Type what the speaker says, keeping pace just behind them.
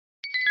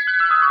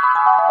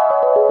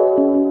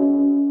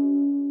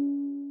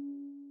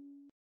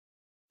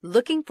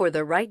Looking for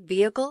the right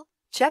vehicle?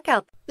 Check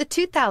out the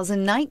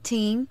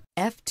 2019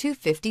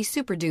 F-250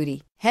 Super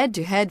Duty.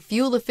 Head-to-head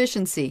fuel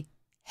efficiency,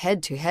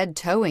 head-to-head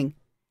towing,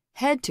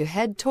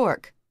 head-to-head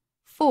torque.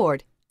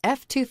 Ford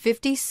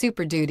F-250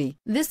 Super Duty.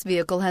 This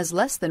vehicle has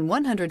less than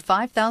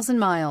 105,000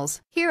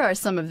 miles. Here are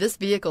some of this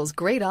vehicle's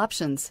great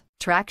options: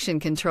 traction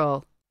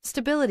control,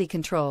 stability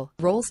control,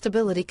 roll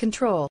stability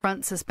control,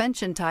 front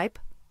suspension type,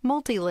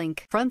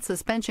 multi-link, front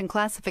suspension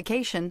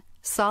classification,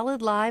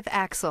 solid live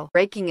axle,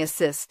 braking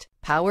assist,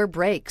 power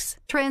brakes,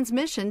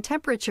 transmission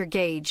temperature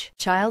gauge,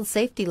 child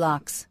safety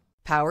locks,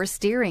 power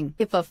steering.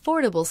 If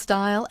affordable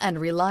style and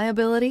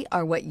reliability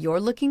are what you're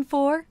looking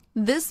for,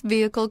 this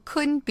vehicle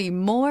couldn't be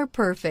more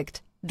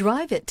perfect.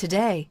 Drive it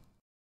today.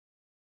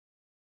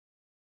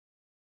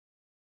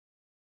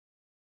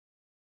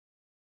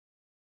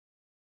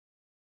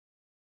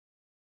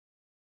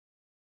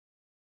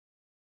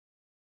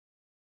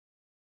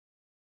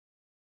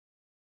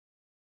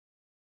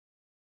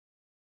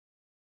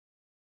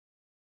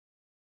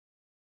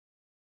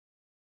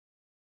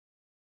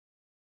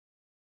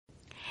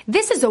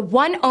 This is a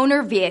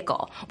one-owner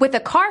vehicle with a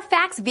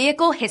Carfax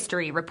Vehicle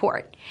History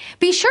Report.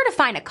 Be sure to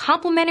find a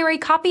complimentary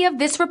copy of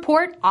this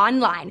report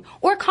online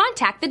or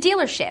contact the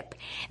dealership.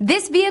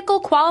 This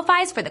vehicle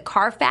qualifies for the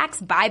Carfax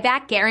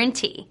Buyback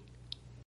Guarantee.